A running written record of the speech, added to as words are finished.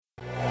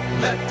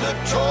Let the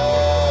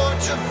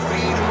torch of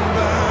freedom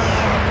burn.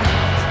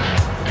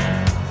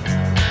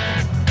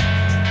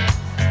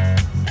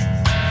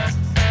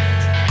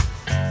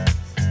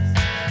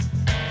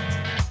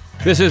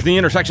 This is the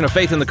intersection of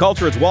faith and the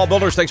culture. It's Wall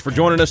Builders. Thanks for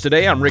joining us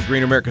today. I'm Rick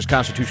Green, America's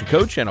Constitution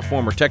coach and a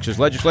former Texas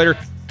legislator.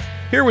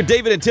 Here with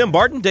David and Tim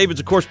Barton.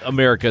 David's, of course,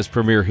 America's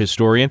premier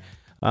historian.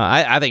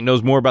 I think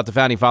knows more about the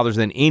Founding Fathers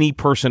than any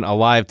person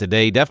alive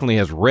today. Definitely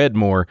has read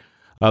more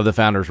of the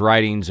Founders'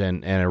 writings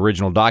and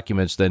original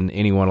documents than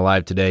anyone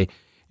alive today.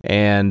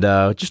 And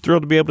just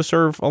thrilled to be able to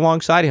serve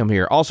alongside him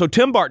here. Also,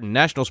 Tim Barton,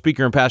 national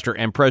speaker and pastor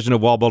and president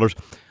of Wall Builders.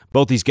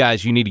 Both these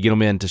guys, you need to get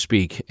them in to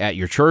speak at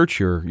your church,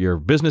 your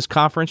business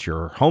conference,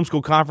 your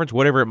homeschool conference,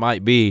 whatever it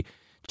might be.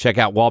 Check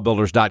out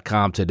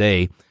wallbuilders.com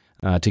today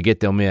to get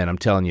them in. I'm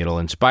telling you, it'll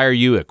inspire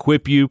you,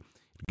 equip you,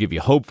 give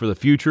you hope for the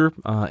future,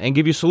 and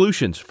give you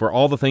solutions for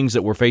all the things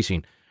that we're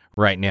facing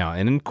right now.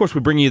 And, of course,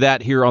 we bring you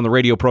that here on the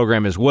radio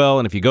program as well.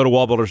 And if you go to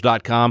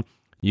wallbuilders.com,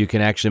 you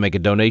can actually make a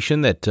donation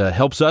that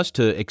helps us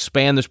to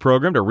expand this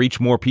program to reach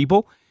more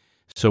people.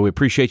 So we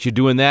appreciate you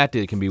doing that.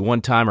 It can be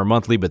one time or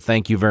monthly, but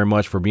thank you very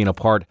much for being a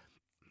part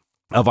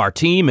of our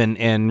team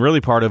and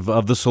really part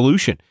of the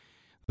solution.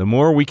 The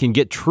more we can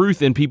get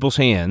truth in people's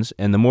hands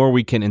and the more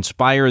we can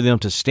inspire them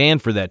to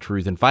stand for that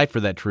truth and fight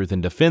for that truth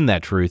and defend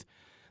that truth,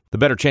 the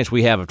better chance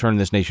we have of turning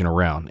this nation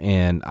around.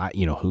 And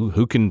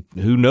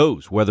who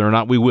knows whether or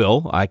not we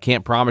will. I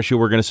can't promise you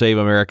we're going to save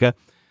America,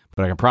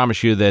 but I can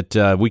promise you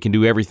that we can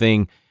do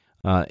everything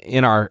at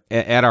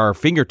our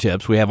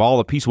fingertips. We have all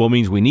the peaceable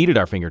means we need at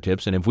our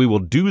fingertips, and if we will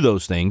do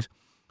those things,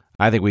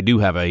 I think we do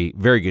have a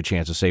very good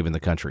chance of saving the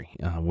country.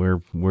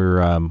 We're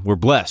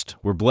blessed.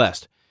 We're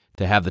blessed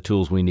to have the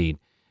tools we need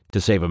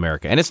to save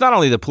America. And it's not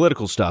only the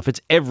political stuff;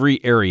 it's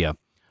every area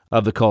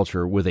of the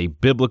culture with a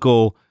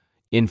biblical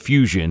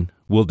infusion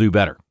will do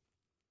better.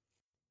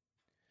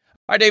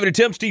 All right, David and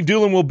Tim, Steve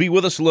Dulin will be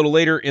with us a little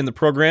later in the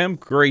program.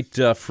 Great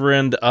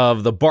friend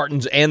of the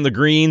Bartons and the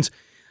Greens.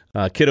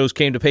 Kiddos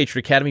came to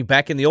Patriot Academy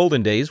back in the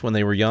olden days when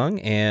they were young,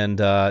 and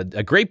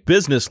a great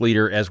business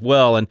leader as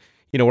well. And,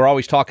 we're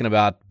always talking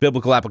about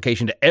biblical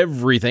application to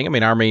everything. I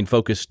mean, our main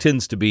focus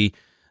tends to be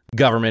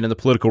government and the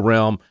political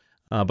realm,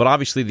 but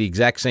obviously the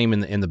exact same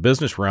in the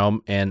business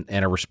realm, and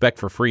a respect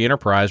for free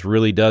enterprise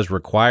really does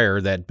require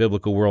that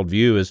biblical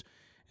worldview.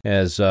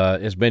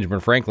 As Benjamin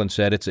Franklin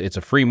said, it's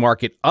a free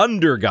market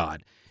under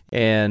God.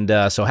 And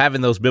so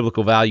having those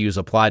biblical values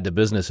applied to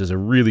business is a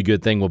really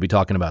good thing we'll be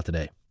talking about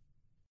today.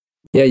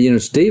 Yeah,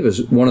 Steve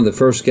is one of the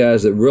first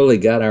guys that really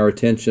got our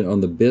attention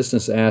on the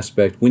business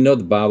aspect. We know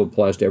the Bible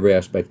applies to every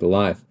aspect of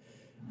life,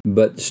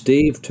 but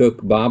Steve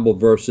took Bible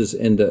verses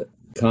into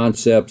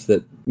concepts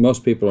that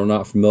most people are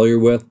not familiar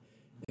with.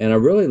 And I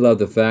really love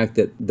the fact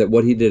that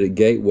what he did at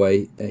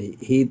Gateway,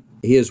 he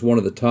is one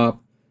of the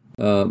top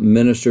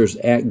ministers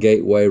at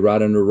Gateway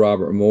right under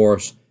Robert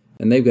Morris,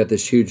 and they've got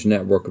this huge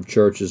network of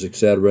churches,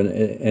 etc.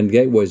 And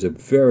Gateway is a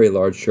very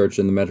large church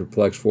in the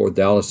Metroplex Fort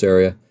Dallas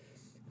area.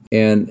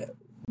 And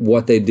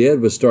what they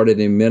did was started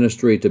a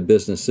ministry to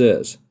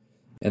businesses,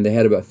 and they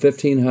had about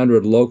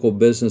 1,500 local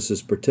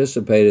businesses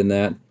participate in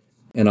that.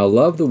 And I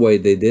love the way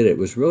they did it. It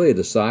was really a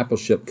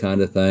discipleship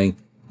kind of thing.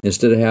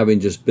 Instead of having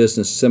just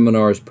business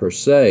seminars per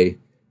se,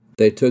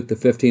 they took the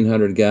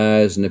 1,500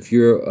 guys, and if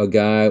you're a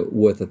guy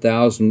with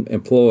 1,000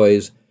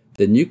 employees,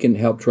 then you can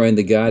help train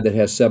the guy that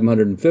has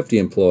 750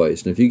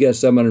 employees. And if you get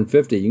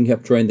 750, you can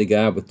help train the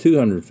guy with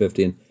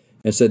 250.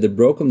 And so they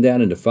broke them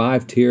down into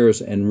 5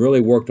 tiers and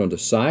really worked on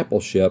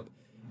discipleship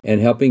and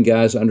helping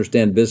guys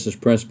understand business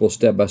principles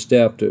step by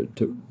step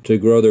to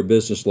grow their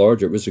business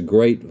larger. It was a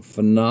great,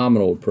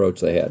 phenomenal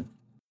approach they had.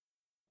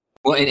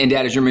 Well, and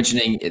Dad, as you're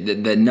mentioning,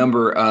 the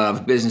number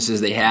of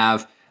businesses they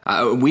have,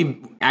 we've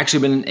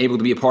actually been able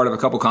to be a part of a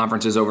couple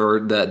conferences over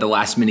the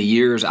last many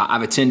years.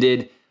 I've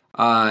attended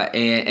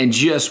and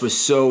just was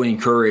so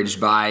encouraged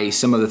by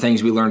some of the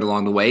things we learned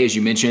along the way. As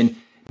you mentioned,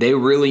 they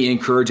really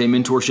encourage a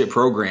mentorship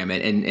program.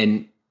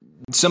 And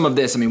some of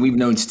this, I mean, we've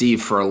known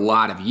Steve for a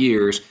lot of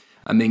years.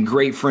 I've been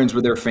great friends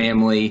with their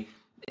family,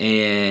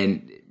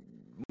 and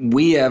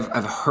we have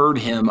heard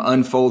him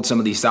unfold some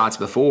of these thoughts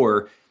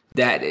before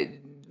that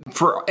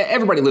for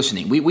everybody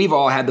listening, we've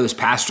all had those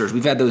pastors,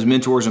 we've had those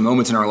mentors and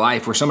moments in our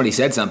life where somebody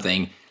said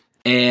something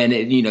and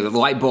the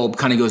light bulb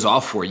kind of goes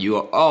off for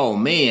you. Oh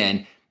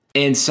man.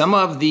 And some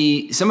of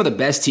the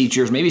best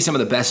teachers, maybe some of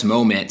the best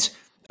moments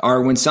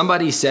are when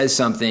somebody says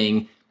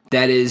something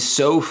that is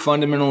so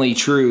fundamentally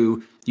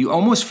true, you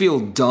almost feel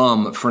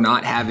dumb for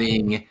not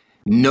having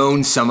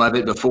known some of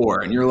it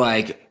before. And you're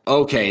like,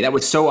 okay, that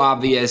was so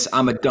obvious.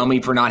 I'm a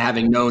dummy for not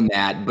having known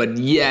that. But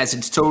yes,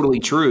 it's totally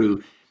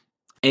true.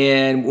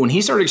 And when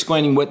he started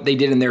explaining what they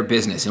did in their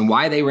business and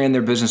why they ran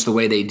their business the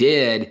way they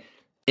did,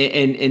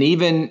 and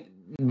even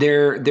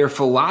their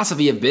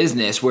philosophy of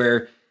business,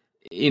 where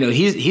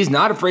he's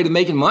not afraid of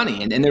making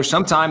money. And there's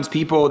sometimes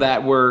people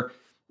that were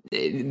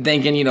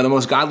thinking, the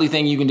most godly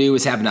thing you can do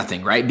is have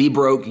nothing, right? Be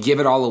broke, give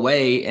it all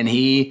away. And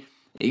he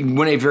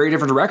went a very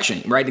different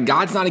direction, right? And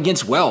God's not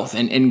against wealth,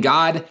 and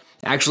God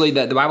Actually,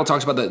 the Bible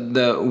talks about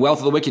the wealth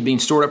of the wicked being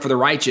stored up for the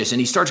righteous.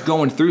 And he starts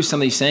going through some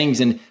of these things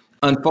and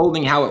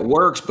unfolding how it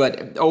works.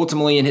 But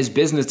ultimately in his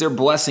business, they're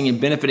blessing and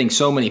benefiting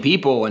so many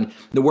people. And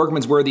the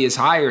workman's worthy is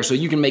higher. So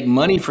you can make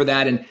money for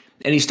that. And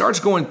he starts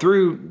going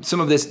through some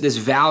of this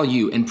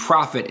value and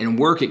profit and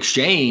work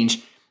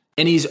exchange.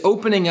 And he's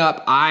opening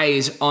up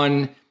eyes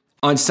on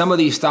some of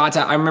these thoughts.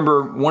 I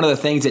remember one of the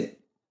things that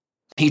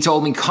he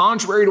told me,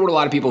 contrary to what a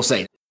lot of people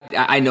say.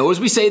 I know as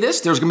we say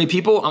this, there's going to be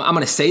people, I'm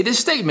going to say this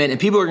statement and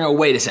people are going to go,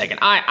 wait a second,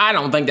 I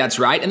don't think that's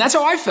right. And that's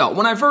how I felt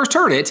when I first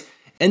heard it.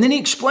 And then he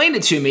explained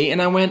it to me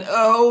and I went,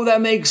 oh,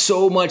 that makes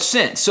so much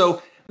sense.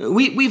 So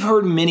we've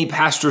heard many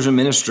pastors and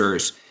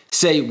ministers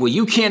say, well,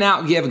 you can't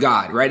outgive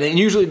God, right? And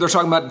usually they're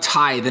talking about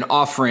tithe and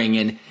offering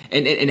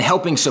and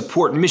helping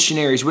support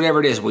missionaries,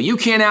 whatever it is. Well, you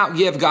can't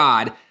outgive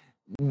God.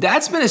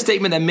 That's been a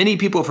statement that many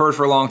people have heard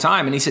for a long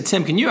time. And he said,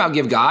 Tim, can you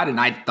outgive God? And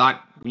I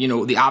thought,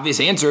 the obvious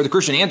answer, the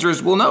Christian answer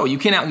is, well, no, you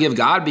can't outgive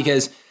God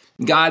because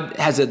God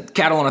has a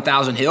cattle on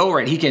 1,000 hill,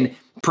 right? He can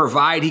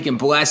provide, he can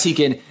bless, he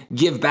can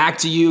give back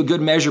to you, good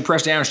measure,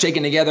 pressed down,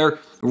 shaken together,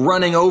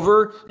 running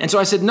over. And so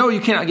I said, no,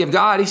 you can't outgive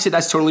God. He said,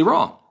 that's totally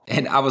wrong.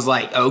 And I was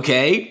like,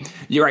 okay,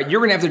 you're right. You're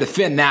going to have to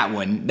defend that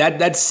one.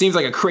 That seems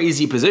like a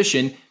crazy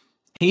position.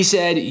 He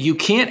said, you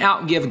can't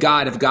outgive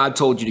God if God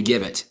told you to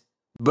give it.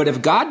 But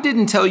if God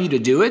didn't tell you to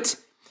do it,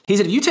 he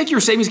said, if you take your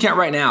savings account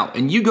right now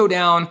and you go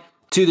down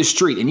to the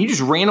street and you just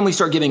randomly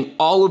start giving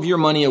all of your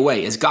money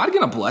away, is God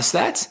going to bless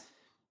that?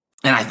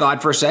 And I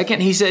thought for a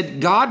second. He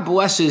said, God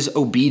blesses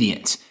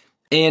obedience.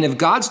 And if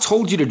God's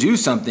told you to do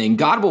something,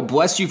 God will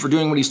bless you for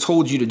doing what he's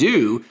told you to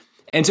do.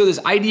 And so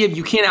this idea of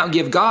you can't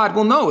outgive God,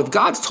 well, no, if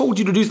God's told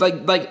you to do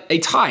like a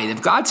tithe,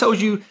 if God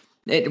tells you,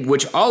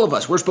 which all of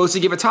us, we're supposed to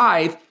give a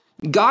tithe,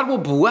 God will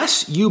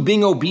bless you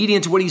being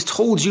obedient to what he's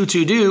told you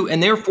to do.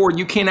 And therefore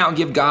you can't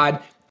outgive God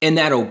in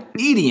that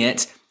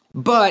obedience.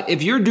 But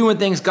if you're doing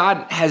things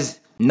God has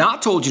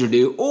not told you to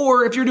do,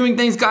 or if you're doing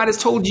things God has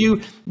told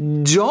you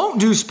don't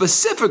do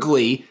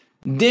specifically,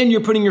 then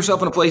you're putting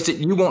yourself in a place that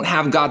you won't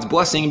have God's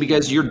blessing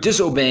because you're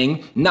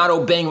disobeying, not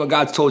obeying what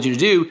God's told you to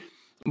do.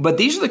 But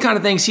these are the kind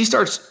of things he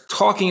starts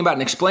talking about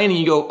and explaining.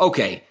 You go,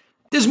 okay,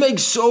 this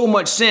makes so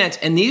much sense.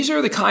 And these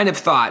are the kind of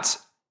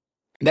thoughts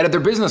that at their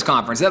business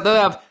conference, that they'll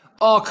have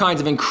all kinds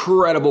of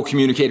incredible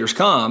communicators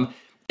come,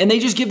 and they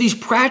just give these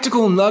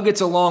practical nuggets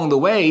along the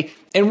way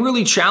and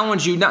really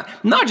challenge you,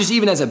 not just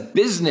even as a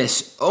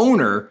business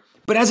owner,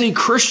 but as a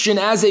Christian,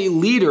 as a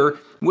leader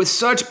with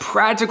such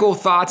practical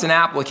thoughts and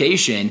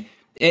application.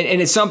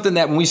 And it's something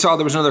that when we saw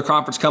there was another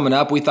conference coming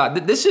up, we thought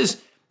that this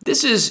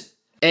is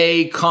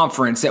a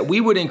conference that we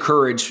would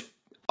encourage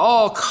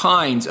all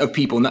kinds of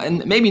people,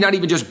 and maybe not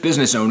even just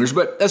business owners,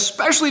 but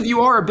especially if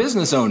you are a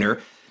business owner,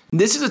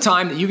 this is a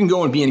time that you can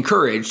go and be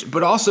encouraged,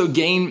 but also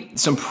gain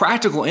some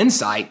practical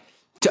insight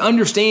to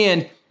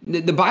understand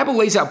that the Bible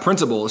lays out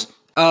principles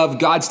of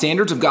God's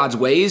standards, of God's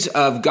ways,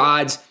 of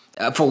God's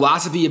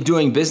philosophy of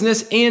doing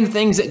business, and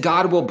things that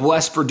God will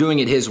bless for doing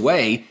it his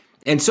way.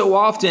 And so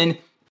often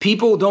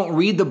people don't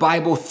read the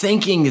Bible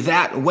thinking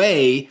that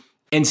way.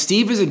 And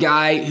Steve is a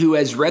guy who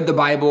has read the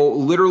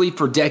Bible literally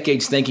for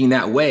decades thinking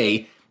that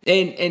way.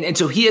 And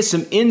so he has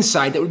some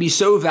insight that would be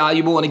so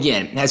valuable. And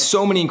again, has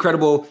so many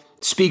incredible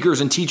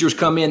speakers and teachers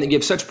come in that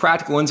give such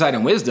practical insight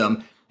and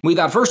wisdom. We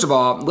thought, first of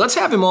all, let's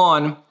have him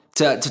on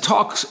to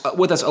talk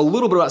with us a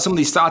little bit about some of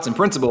these thoughts and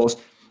principles.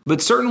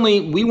 But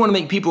certainly we want to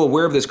make people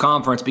aware of this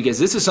conference because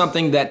this is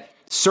something that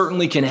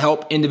certainly can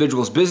help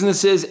individuals'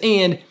 businesses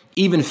and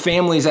even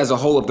families as a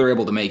whole if they're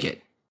able to make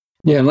it.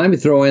 Yeah, and let me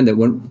throw in that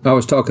when I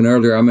was talking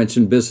earlier, I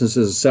mentioned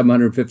businesses,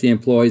 750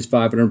 employees,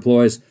 500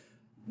 employees.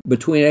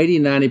 Between 80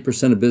 and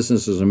 90% of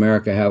businesses in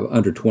America have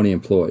under 20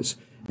 employees.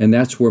 And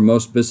that's where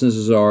most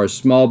businesses are,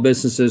 small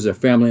businesses, they're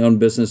family-owned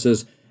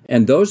businesses.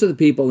 And those are the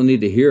people that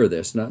need to hear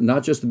this,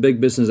 not just the big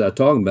business I'm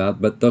talking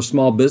about, but those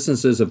small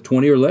businesses of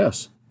 20 or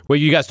less. Well,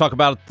 you guys talk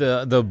about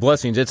the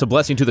blessings. It's a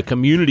blessing to the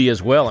community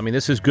as well. I mean,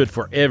 this is good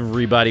for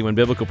everybody when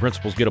biblical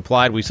principles get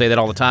applied. We say that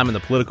all the time in the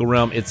political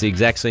realm. It's the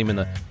exact same in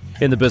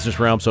the business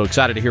realm. So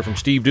excited to hear from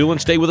Steve Dulin.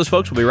 Stay with us,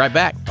 folks. We'll be right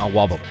back on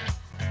Wall Builder.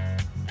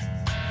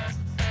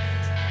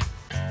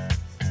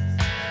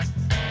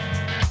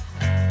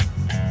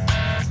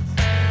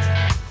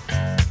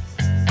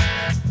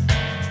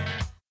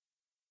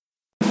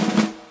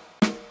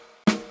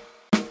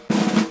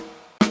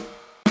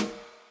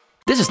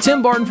 This is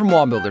Tim Barton from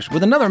Wall Builders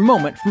with another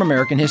moment from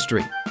American history.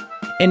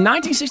 In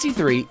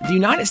 1963, the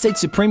United States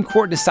Supreme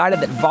Court decided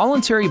that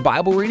voluntary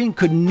Bible reading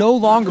could no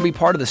longer be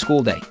part of the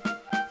school day.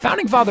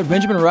 Founding Father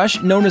Benjamin Rush,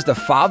 known as the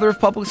father of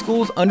public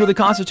schools under the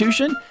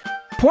Constitution,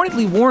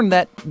 pointedly warned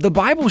that the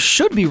Bible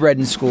should be read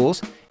in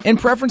schools in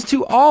preference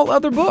to all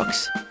other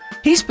books.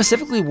 He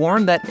specifically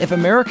warned that if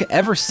America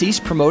ever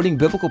ceased promoting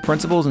biblical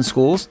principles in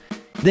schools,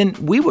 then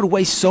we would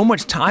waste so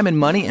much time and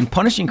money in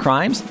punishing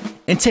crimes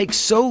and take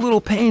so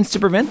little pains to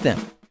prevent them.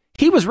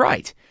 He was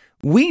right.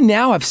 We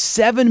now have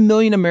 7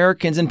 million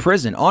Americans in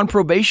prison, on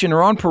probation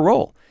or on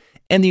parole,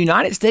 and the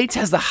United States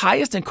has the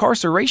highest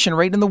incarceration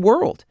rate in the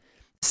world.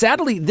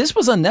 Sadly, this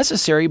was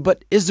unnecessary,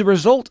 but is the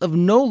result of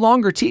no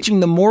longer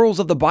teaching the morals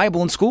of the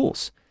Bible in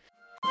schools.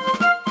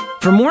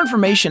 For more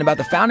information about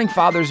the Founding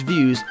Fathers'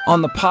 views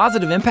on the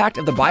positive impact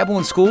of the Bible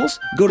in schools,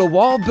 go to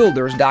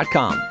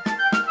wallbuilders.com.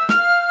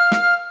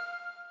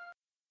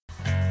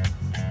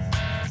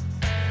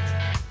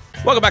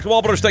 Welcome back to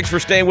Wall Builders. Thanks for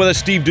staying with us.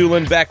 Steve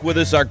Dulin back with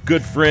us, our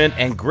good friend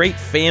and great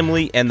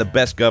family, and the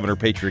best governor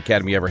Patriot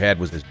Academy ever had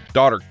was his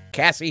daughter,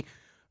 Cassie,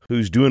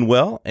 who's doing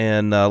well.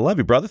 And love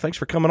you, brother. Thanks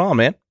for coming on,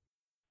 man.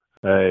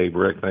 Hey,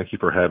 Rick, thank you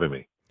for having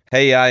me.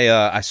 Hey,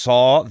 I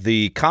saw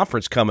the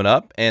conference coming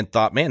up and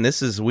thought, man,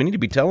 we need to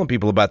be telling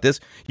people about this.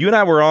 You and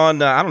I were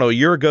on, a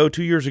year ago,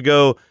 2 years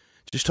ago,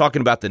 just talking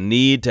about the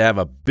need to have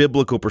a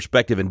biblical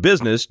perspective in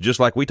business,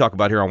 just like we talk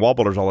about here on Wall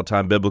Builders all the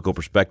time, biblical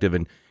perspective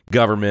in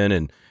government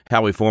and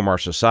how we form our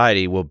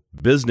society. Well,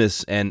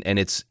 business and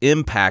its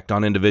impact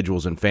on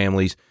individuals and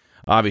families,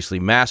 obviously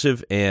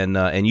massive,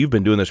 and you've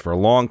been doing this for a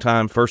long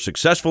time, first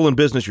successful in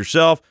business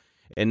yourself,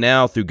 and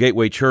now through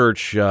Gateway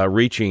Church,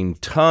 reaching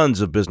tons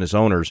of business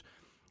owners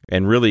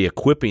and really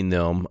equipping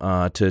them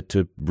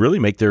to really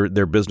make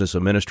their business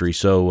a ministry.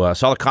 So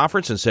saw the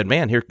conference and said,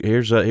 man,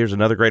 here's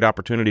another great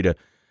opportunity to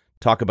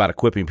talk about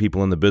equipping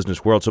people in the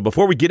business world. So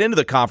before we get into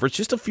the conference,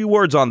 just a few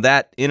words on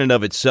that in and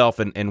of itself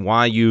and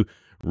why you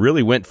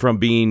really went from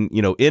being,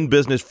 in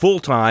business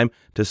full-time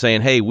to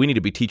saying, hey, we need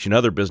to be teaching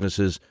other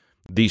businesses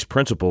these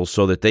principles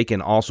so that they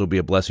can also be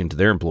a blessing to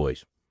their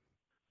employees.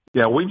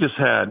 Yeah, we just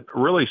had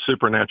really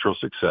supernatural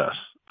success.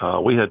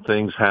 We had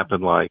things happen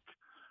like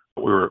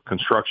we were a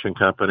construction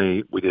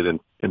company. We did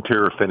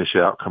interior finish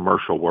out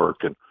commercial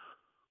work, and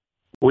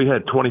we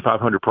had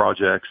 2,500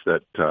 projects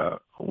that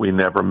we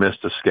never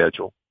missed a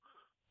schedule.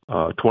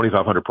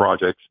 2,500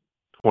 projects,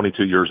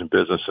 22 years in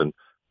business,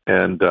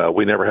 and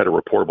we never had a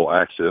reportable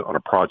accident on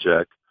a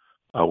project.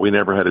 We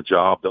never had a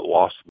job that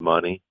lost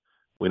money.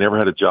 We never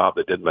had a job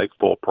that didn't make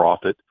full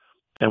profit.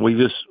 And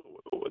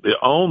the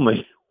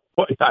only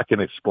way I can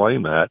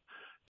explain that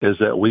is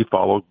that we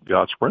follow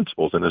God's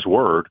principles and His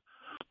Word.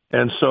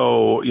 And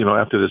so,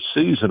 after this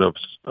season of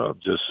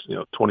just,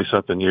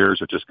 20-something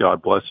years of just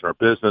God blessing our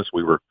business,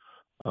 we were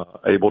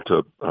able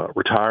to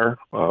retire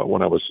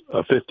when I was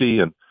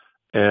 50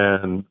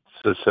 and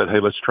said, hey,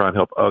 let's try and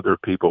help other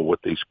people with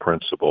these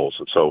principles.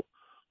 And so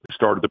we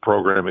started the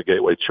program at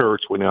Gateway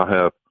Church. We now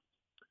have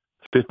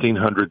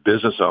 1,500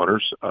 business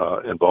owners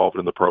involved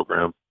in the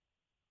program.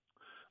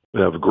 We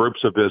have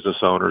groups of business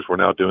owners. We're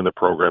now doing the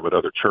program at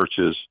other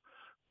churches.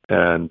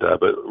 And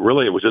but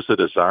really, it was just a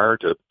desire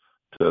to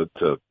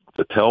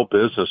tell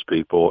business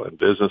people and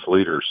business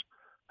leaders,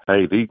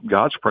 hey,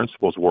 God's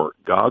principles work.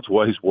 God's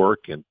ways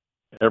work in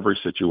every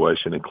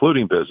situation,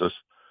 including business.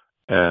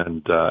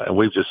 And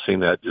we've just seen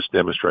that just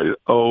demonstrated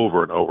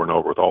over and over and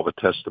over with all the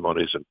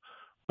testimonies and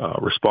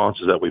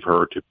responses that we've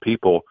heard to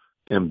people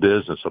in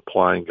business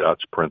applying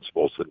God's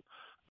principles. And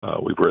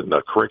we've written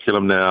a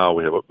curriculum now.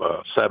 We have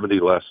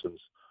 70 lessons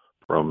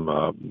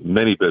from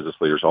many business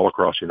leaders all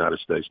across the United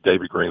States,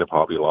 David Green of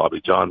Hobby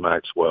Lobby, John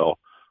Maxwell,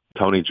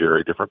 Tony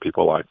Jerry, different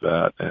people like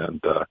that. And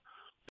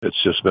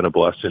it's just been a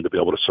blessing to be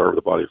able to serve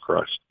the body of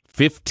Christ.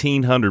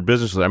 1,500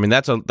 business leaders. I mean,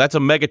 that's a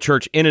mega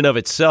church in and of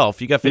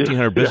itself. You got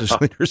 1,500 business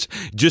leaders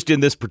just in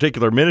this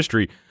particular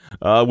ministry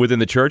within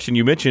the church. And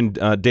you mentioned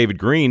David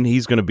Green.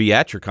 He's going to be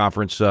at your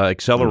conference.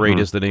 Accelerate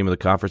is the name of the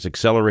conference.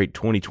 Accelerate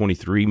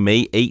 2023,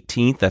 May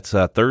 18th. That's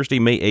Thursday,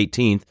 May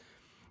 18th.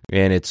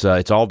 And it's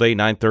all day,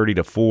 9:30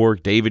 to 4.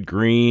 David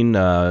Green,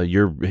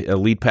 your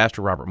lead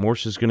pastor, Robert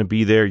Morse, is going to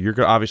be there.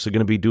 You're obviously going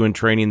to be doing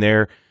training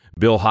there.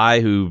 Bill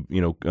High, who,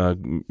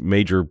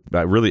 major,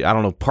 really, I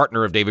don't know,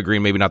 partner of David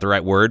Green, maybe not the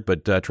right word,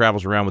 but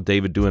travels around with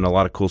David doing a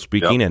lot of cool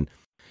speaking. Yep. And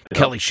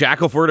Kelly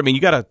Shackelford. I mean,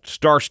 you got a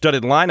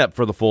star-studded lineup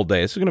for the full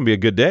day. This is going to be a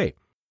good day.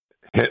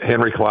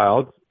 Henry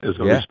Cloud is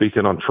going to be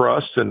speaking on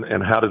trust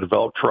and how to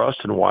develop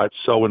trust and why it's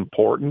so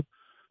important.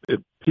 If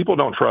people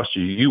don't trust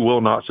you, you will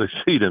not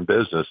succeed in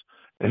business.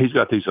 And he's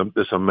got this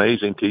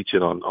amazing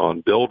teaching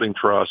on building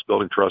trust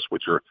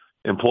with your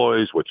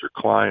employees, with your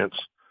clients,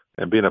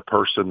 and being a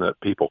person that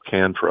people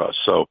can trust.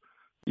 So,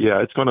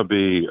 yeah, it's going to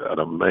be an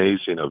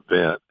amazing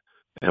event.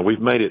 And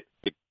we've made it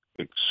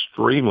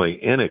extremely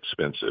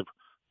inexpensive.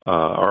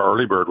 Our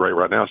early bird rate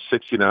right now is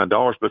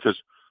 $69 because,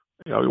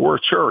 we're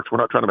a church. We're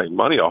not trying to make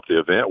money off the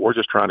event. We're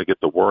just trying to get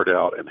the word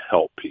out and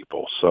help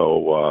people.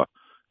 So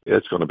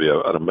it's going to be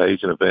an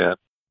amazing event.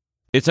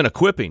 It's an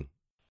equipping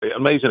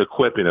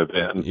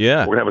event.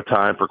 Yeah. We're going to have a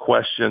time for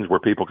questions where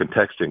people can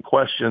text in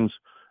questions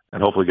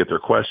and hopefully get their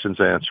questions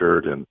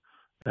answered. And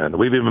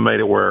we've even made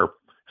it where it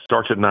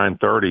starts at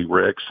 9:30,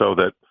 Rick, so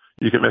that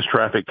you can miss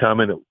traffic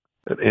coming.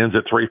 It ends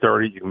at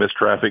 3:30. You can miss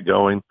traffic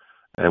going,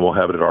 and we'll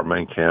have it at our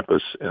main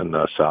campus in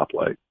South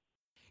Lake.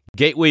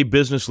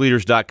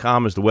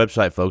 GatewayBusinessLeaders.com is the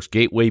website, folks.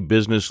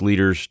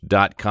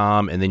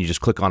 GatewayBusinessLeaders.com, and then you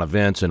just click on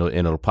events, and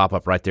it'll pop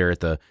up right there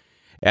at the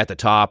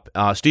top.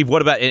 Steve,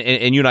 what about,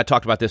 and you and I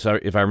talked about this,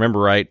 if I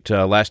remember right,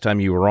 last time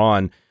you were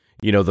on,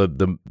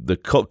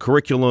 the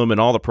curriculum and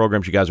all the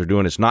programs you guys are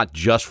doing, it's not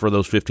just for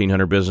those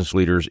 1,500 business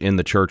leaders in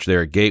the church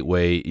there at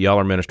Gateway. Y'all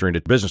are ministering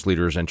to business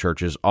leaders and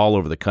churches all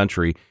over the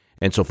country.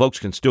 and so folks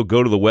can still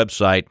go to the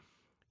website,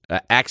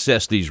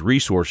 access these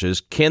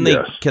resources. Can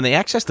they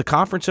access the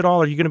conference at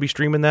all? Are you going to be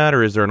streaming that,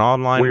 or is there an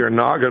online? We are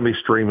not going to be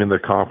streaming the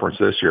conference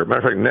this year. Matter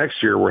of fact,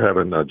 next year we're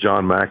having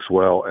John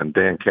Maxwell and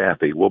Dan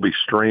Cathy. We'll be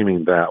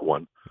streaming that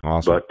one.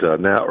 Awesome.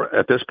 But now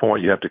at this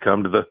point, you have to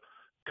come to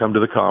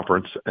the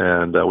conference,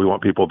 and we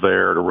want people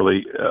there to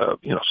really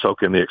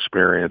soak in the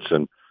experience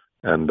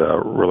and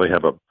really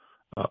have a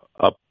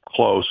up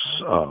close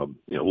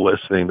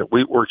listening. That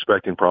we're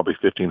expecting probably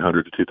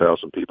 1,500 to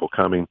 2,000 people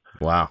coming.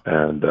 Wow.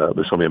 And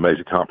this is going to be an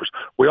amazing conference.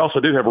 We also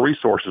do have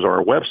resources on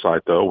our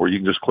website, though, where you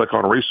can just click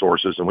on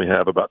resources, and we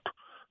have about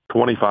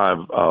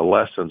 25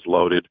 lessons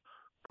loaded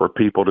for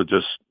people to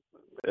just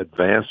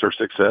advance their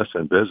success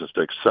in business,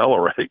 to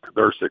accelerate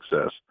their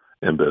success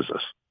in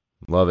business.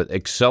 Love it.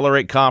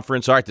 Accelerate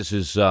Conference. All right, this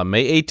is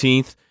May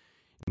 18th,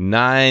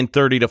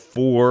 9:30 to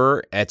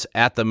 4. It's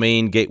at the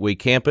main Gateway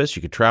campus.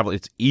 You can travel.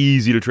 It's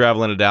easy to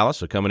travel into Dallas,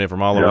 so coming in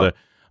from all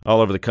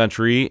over the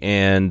country.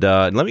 And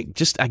let me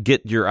just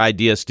get your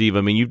idea, Steve.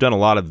 I mean, you've done a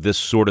lot of this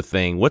sort of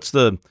thing. What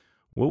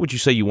would you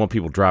say you want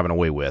people driving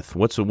away with?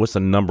 What's the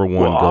number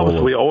one goal?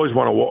 Obviously, we always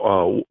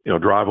want to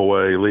drive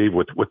away, leave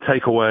with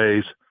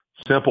takeaways,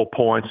 simple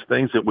points,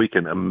 things that we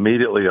can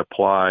immediately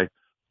apply.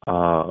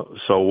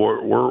 So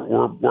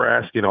we're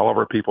asking all of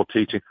our people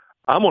teaching.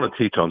 I'm going to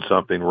teach on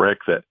something, Rick,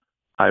 that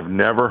I've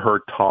never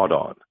heard taught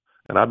on,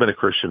 and I've been a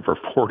Christian for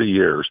 40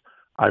 years.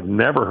 I've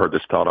never heard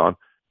this taught on,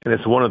 and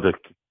it's one of the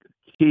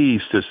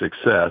keys to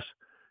success.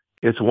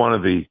 It's one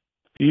of the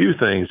few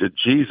things that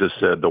Jesus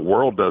said the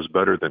world does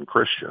better than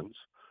Christians,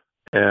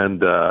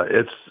 and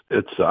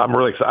I'm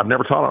really excited. I've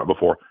never taught on it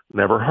before,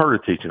 never heard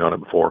of teaching on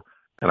it before,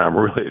 and I'm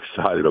really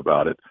excited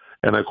about it.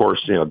 And of course,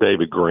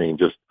 David Green,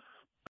 just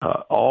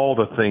all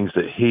the things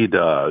that he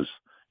does.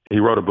 He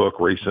wrote a book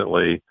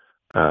recently,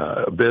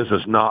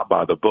 Business Not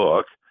by the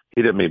Book.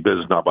 He didn't mean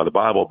business not by the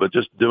Bible, but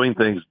just doing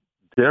things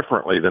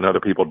differently than other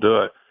people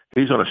do it.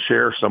 He's going to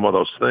share some of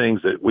those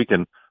things that we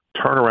can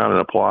turn around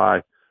and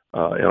apply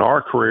in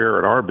our career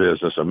and our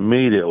business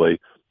immediately.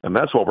 And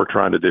that's what we're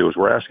trying to do, is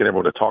we're asking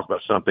everyone to talk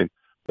about something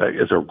that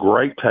is a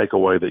great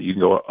takeaway that you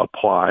can go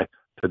apply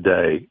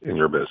today in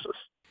your business.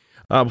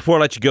 Before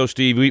I let you go,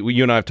 Steve,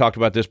 you and I have talked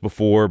about this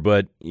before,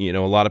 but a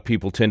lot of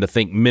people tend to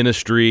think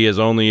ministry is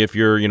only if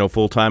you're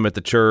full-time at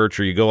the church,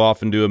 or you go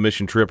off and do a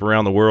mission trip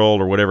around the world,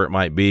 or whatever it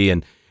might be.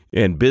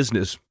 And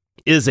business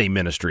is a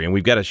ministry, and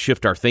we've got to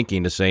shift our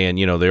thinking to saying,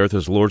 the earth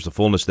is the Lord's, the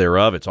fullness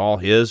thereof. It's all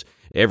His.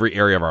 Every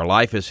area of our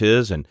life is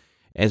His. And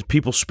as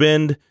people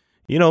spend,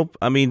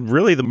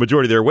 really the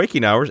majority of their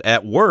waking hours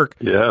at work.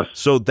 Yes.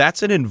 So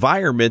that's an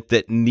environment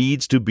that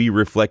needs to be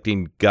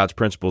reflecting God's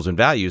principles and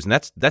values. And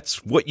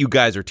that's what you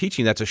guys are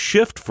teaching. That's a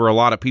shift for a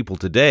lot of people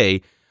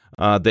today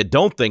that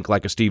don't think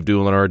like a Steve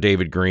Dulin or a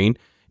David Green.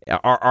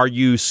 Are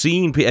you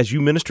seeing, as you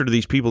minister to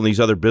these people and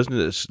these other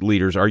business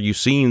leaders, are you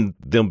seeing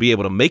them be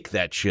able to make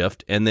that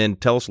shift? And then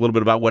tell us a little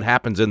bit about what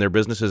happens in their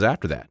businesses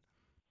after that.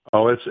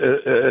 Oh,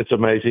 it's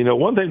amazing.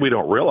 One thing we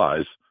don't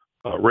realize,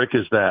 Rick,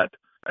 is that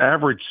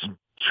average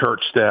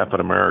church staff in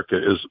America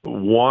is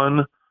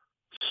one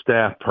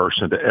staff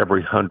person to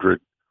every 100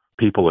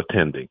 people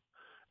attending.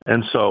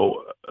 And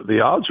so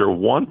the odds are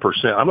 1%.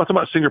 I'm not talking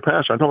about senior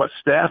pastor. I'm talking about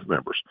staff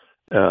members.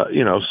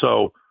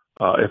 So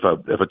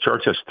if a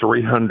church has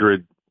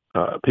 300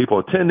 people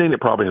attending,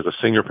 it probably has a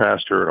senior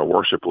pastor and a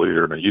worship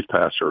leader and a youth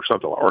pastor or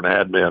something, or an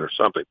admin or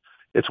something.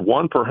 It's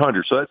 1 per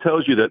 100. So that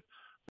tells you that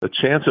the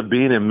chance of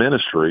being in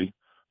ministry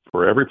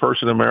for every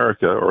person in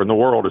America or in the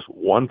world is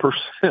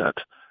 1%.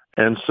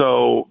 And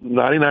so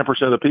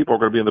 99% of the people are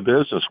going to be in the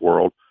business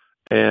world.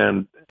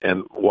 And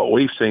what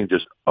we've seen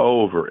just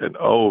over and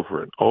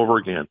over and over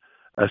again,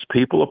 as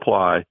people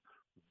apply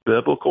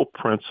biblical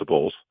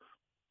principles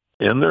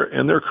in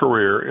their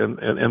career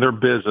and their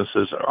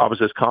businesses.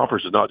 Obviously, this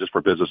conference is not just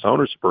for business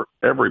owners, for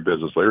every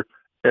business leader,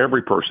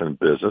 every person in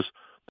business.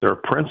 There are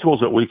principles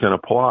that we can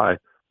apply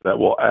that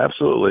will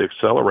absolutely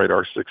accelerate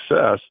our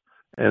success,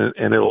 and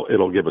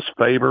it'll give us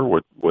favor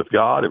with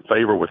God and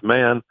favor with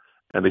man.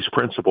 And these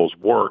principles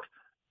work.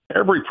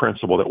 Every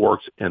principle that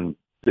works in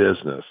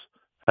business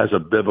has a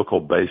biblical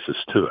basis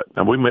to it.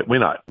 Now, we may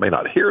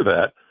not hear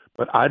that,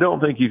 but I don't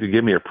think you could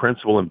give me a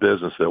principle in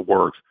business that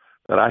works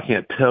that I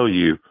can't tell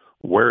you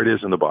where it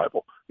is in the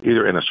Bible,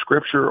 either in a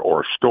scripture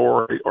or a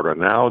story or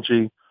an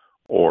analogy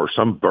or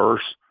some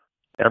verse.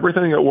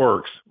 Everything that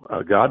works,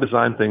 God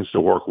designed things to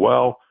work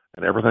well,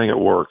 and everything that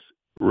works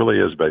really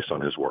is based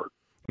on His word.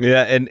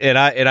 Yeah, and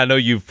I know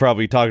you've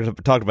probably talked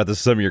about this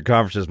in some of your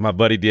conferences. My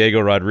buddy Diego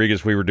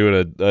Rodriguez, we were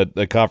doing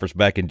a conference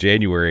back in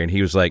January, and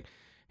he's like,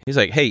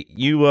 hey,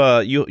 you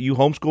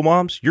homeschool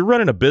moms, you're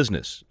running a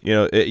business.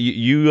 You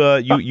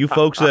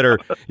folks that are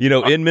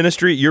in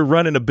ministry, you're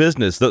running a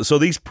business. So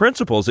these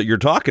principles that you're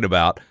talking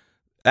about,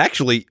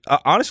 actually,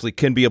 honestly,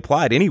 can be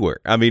applied anywhere.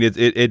 I mean,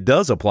 it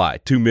does apply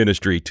to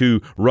ministry,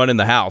 to running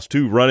the house,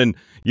 to running,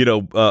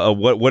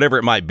 whatever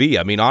it might be.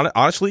 I mean,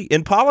 honestly,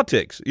 in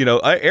politics,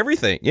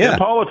 everything. Yeah. In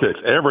politics,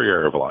 every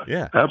area of life.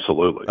 Yeah.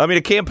 Absolutely. I mean,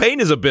 a campaign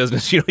is a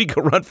business. You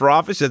can run for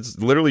office. It's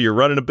literally you're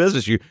running a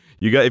business. You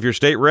got, if you're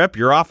state rep,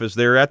 your office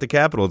there at the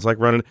Capitol. It's like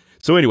running.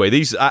 So anyway,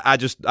 I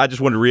just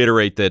want to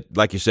reiterate that,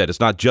 like you said, it's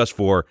not just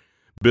for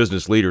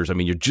business leaders. I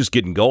mean, you're just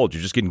getting gold.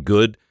 You're just getting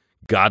good,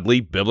 godly,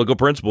 biblical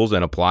principles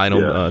and applying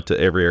them to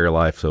every area of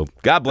life. So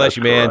God bless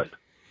you, man. Correct.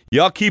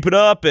 Y'all keep it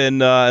up, and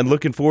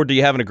looking forward to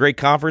you having a great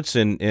conference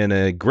and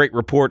a great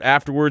report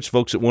afterwards.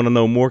 Folks that want to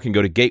know more can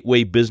go to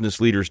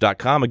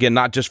gatewaybusinessleaders.com. Again,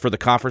 not just for the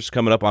conference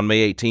coming up on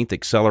May 18th,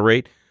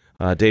 Accelerate,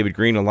 David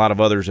Green, and a lot of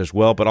others as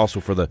well, but also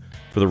for the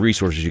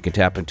resources you can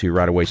tap into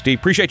right away. Steve,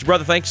 appreciate you,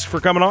 brother. Thanks for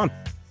coming on.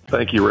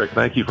 Thank you, Rick.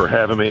 Thank you for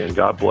having me, and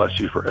God bless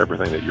you for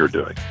everything that you're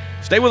doing.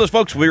 Stay with us,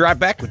 folks. We'll be right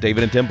back with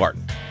David and Tim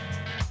Barton.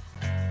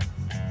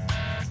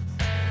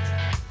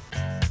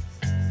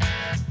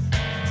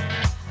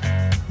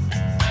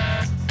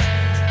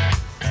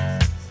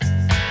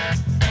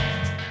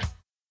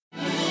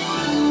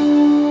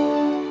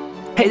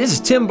 Hey, this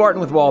is Tim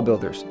Barton with Wall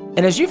Builders.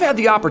 And as you've had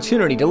the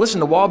opportunity to listen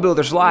to Wall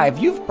Builders Live,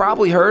 you've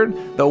probably heard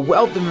the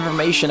wealth of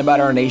information about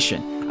our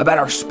nation, about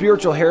our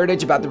spiritual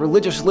heritage, about the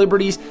religious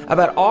liberties,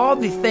 about all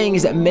the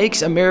things that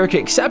makes America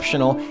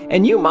exceptional.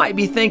 And you might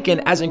be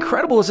thinking, as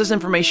incredible as this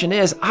information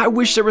is, I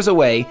wish there was a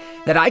way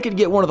that I could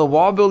get one of the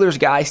Wall Builders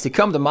guys to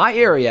come to my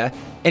area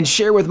and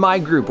share with my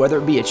group, whether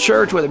it be a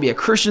church, whether it be a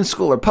Christian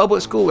school or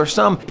public school or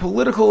some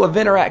political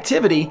event or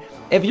activity.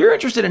 If you're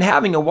interested in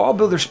having a Wall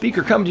Builder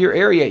speaker come to your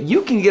area,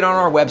 you can get on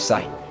our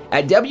website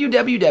at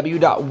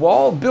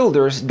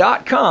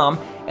www.wallbuilders.com,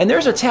 and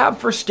there's a tab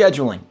for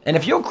scheduling. And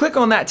if you'll click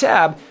on that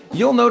tab,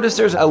 you'll notice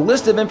there's a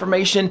list of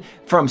information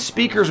from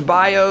speakers'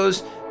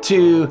 bios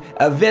to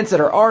events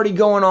that are already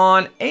going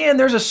on, and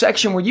there's a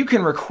section where you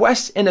can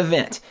request an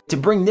event to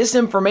bring this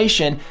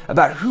information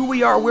about who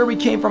we are, where we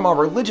came from, our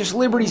religious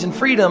liberties and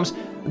freedoms.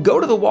 Go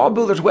to the Wall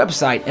Builders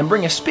website and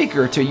bring a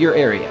speaker to your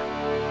area.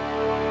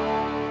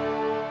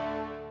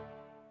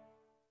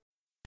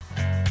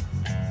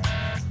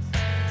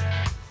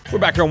 We're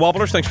back here on Wall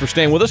Builders. Thanks for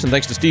staying with us, and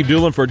thanks to Steve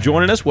Dulin for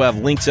joining us. We'll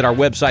have links at our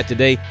website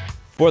today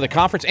for the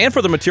conference and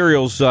for the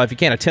materials. If you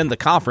can't attend the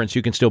conference,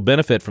 you can still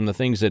benefit from the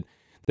things that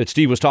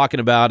Steve was talking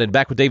about. And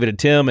back with David and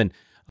Tim, and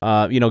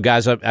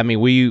guys, I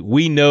mean,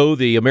 we know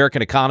the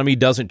American economy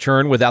doesn't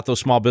churn without those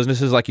small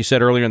businesses, like you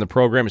said earlier in the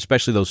program,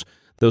 especially those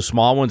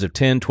small ones of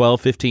 10, 12,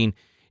 15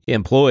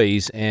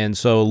 employees. And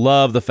so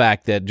love the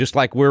fact that just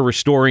like we're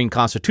restoring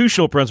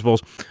constitutional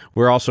principles,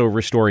 we're also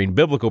restoring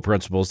biblical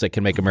principles that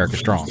can make America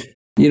strong.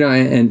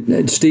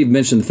 And Steve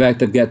mentioned the fact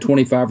they've got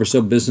 25 or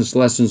so business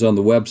lessons on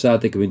the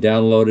website that can be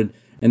downloaded,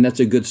 and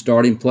that's a good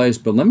starting place.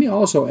 But let me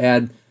also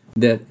add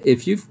that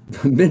if you've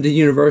been to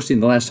university in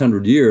the last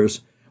 100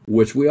 years,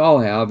 which we all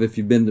have if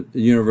you've been to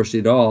university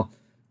at all,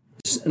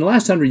 in the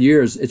last 100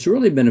 years, it's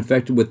really been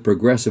affected with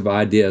progressive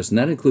ideas, and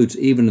that includes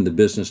even in the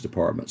business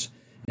departments.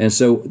 And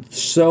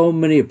so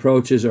many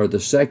approaches are the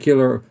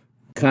secular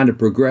kind of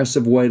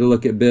progressive way to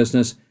look at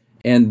business.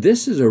 And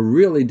this is a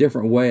really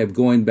different way of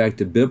going back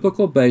to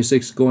biblical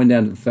basics, going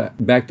down to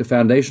back to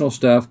foundational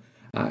stuff.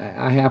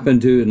 I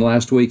happened to, in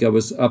last week, I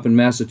was up in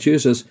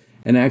Massachusetts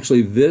and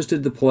actually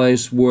visited the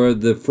place where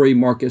the free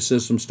market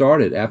system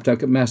started,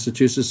 Aptucket,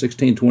 Massachusetts,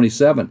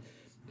 1627.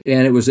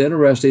 And it was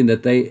interesting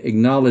that they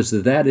acknowledged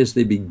that that is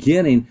the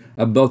beginning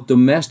of both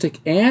domestic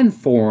and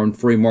foreign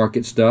free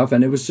market stuff,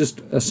 and it was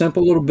just a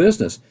simple little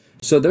business.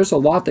 So there's a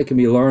lot that can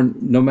be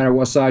learned no matter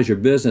what size your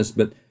business,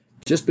 but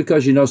just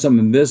because you know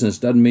something in business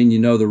doesn't mean you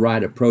know the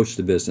right approach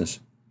to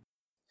business.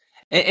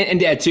 And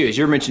Dad, too, as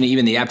you're mentioning,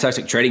 even the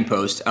Aptucket Trading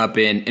Post up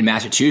in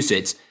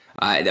Massachusetts,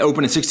 opened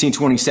in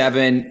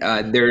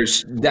 1627.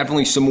 There's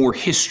definitely some more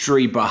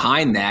history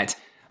behind that,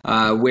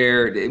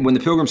 where when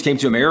the Pilgrims came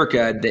to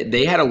America,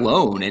 they had a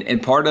loan.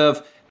 And part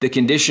of the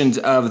conditions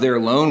of their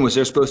loan was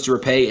they're supposed to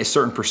repay a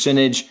certain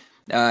percentage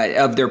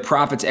of their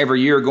profits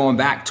every year going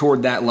back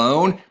toward that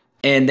loan.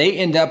 And they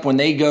end up, when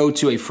they go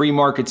to a free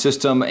market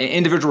system,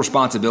 individual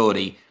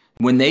responsibility,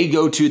 when they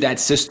go to that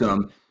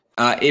system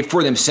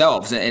for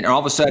themselves, and all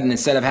of a sudden,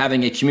 instead of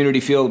having a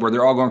community field where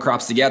they're all growing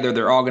crops together,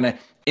 they're all going to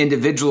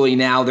individually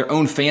now, their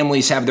own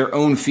families have their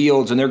own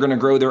fields and they're going to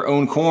grow their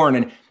own corn.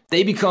 And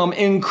they become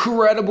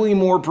incredibly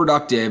more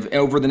productive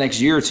over the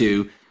next year or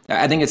two.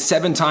 I think it's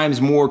 7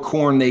 times more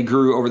corn they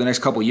grew over the next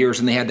couple of years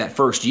than they had that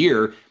first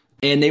year.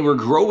 And they were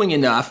growing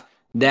enough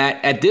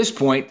that at this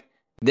point,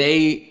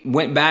 they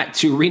went back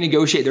to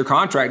renegotiate their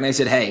contract, and they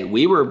said, hey,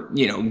 we were,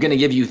 going to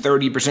give you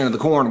 30% of the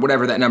corn,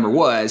 whatever that number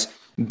was,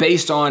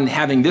 based on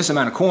having this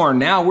amount of corn.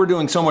 Now we're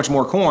doing so much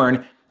more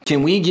corn.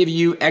 Can we give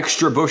you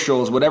extra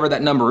bushels, whatever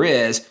that number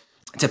is,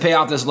 to pay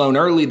off this loan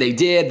early? They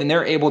did. Then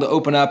they're able to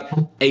open up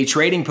a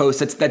trading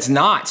post that's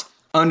not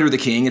under the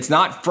king. It's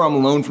not from a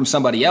loan from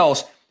somebody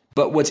else.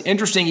 But what's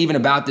interesting even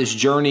about this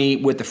journey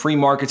with the free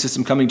market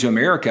system coming to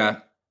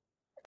America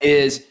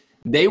is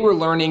they were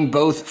learning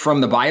both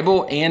from the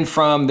Bible and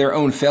from their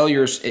own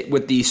failures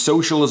with the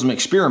socialism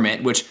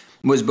experiment, which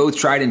was both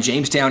tried in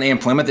Jamestown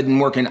and Plymouth. It didn't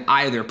work in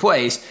either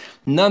place.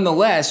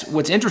 Nonetheless,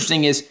 what's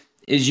interesting is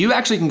you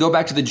actually can go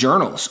back to the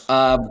journals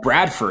of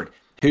Bradford,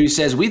 who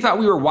says, we thought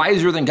we were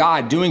wiser than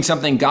God, doing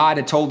something God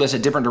had told us a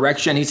different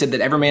direction. He said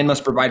that every man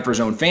must provide for his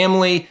own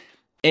family.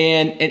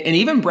 And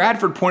even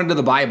Bradford pointed to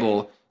the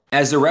Bible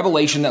as the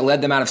revelation that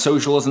led them out of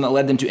socialism, that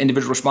led them to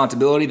individual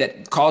responsibility,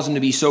 that caused them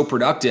to be so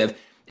productive.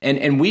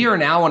 And we are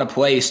now in a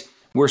place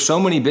where so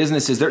many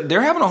businesses,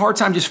 they're having a hard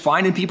time just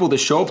finding people to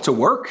show up to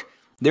work.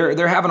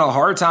 They're having a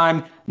hard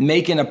time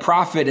making a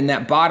profit in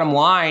that bottom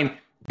line.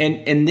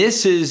 And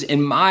this is,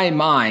 in my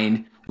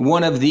mind,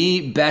 one of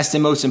the best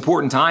and most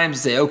important times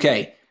to say,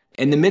 okay,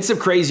 in the midst of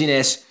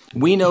craziness,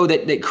 we know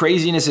that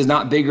craziness is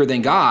not bigger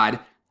than God.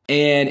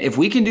 And if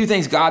we can do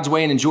things God's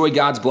way and enjoy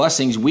God's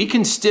blessings, we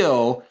can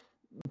still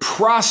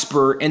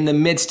prosper in the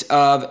midst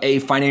of a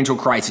financial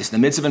crisis, in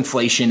the midst of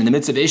inflation, in the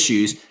midst of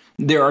issues.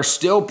 There are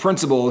still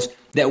principles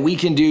that we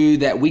can do,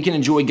 that we can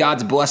enjoy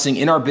God's blessing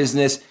in our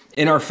business,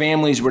 in our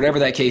families, whatever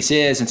that case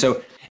is.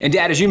 And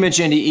Dad, as you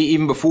mentioned,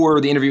 even before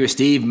the interview with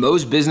Steve,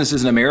 most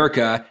businesses in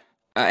America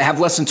have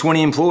less than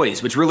 20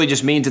 employees, which really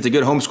just means it's a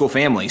good homeschool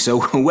family.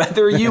 So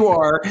whether you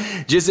are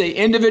just an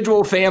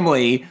individual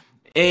family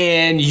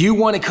and you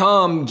want to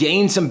come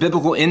gain some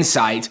biblical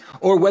insight,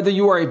 or whether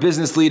you are a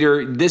business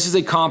leader, this is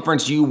a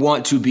conference you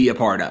want to be a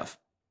part of.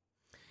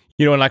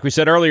 And like we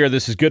said earlier,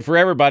 this is good for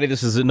everybody.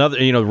 This is another,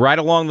 right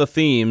along the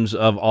themes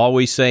of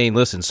always saying,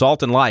 listen,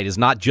 salt and light is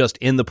not just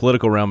in the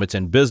political realm. It's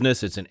in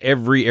business. It's in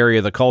every area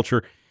of the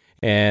culture.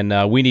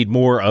 And we need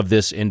more of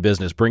this in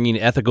business, bringing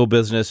ethical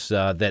business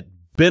that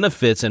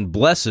benefits and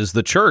blesses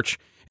the church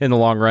in the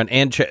long run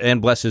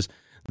and blesses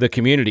the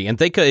community. And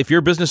think, if you're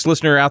a business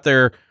listener out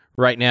there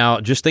right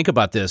now, just think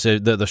about this.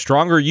 The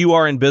stronger you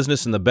are in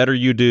business and the better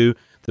you do,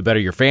 the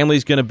better your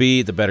family's going to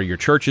be, the better your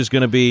church is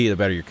going to be, the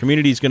better your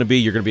community is going to be.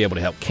 You're going to be able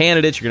to help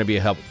candidates. You're going to be able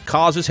to help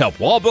causes, help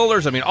wall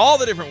builders. I mean, all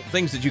the different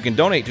things that you can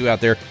donate to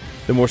out there,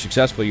 the more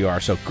successful you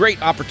are. So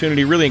great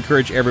opportunity. Really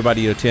encourage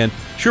everybody to attend.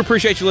 Sure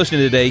appreciate you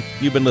listening today.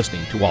 You've been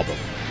listening to Wall Builder.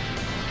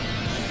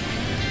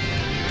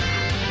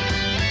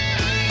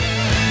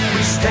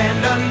 We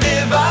stand under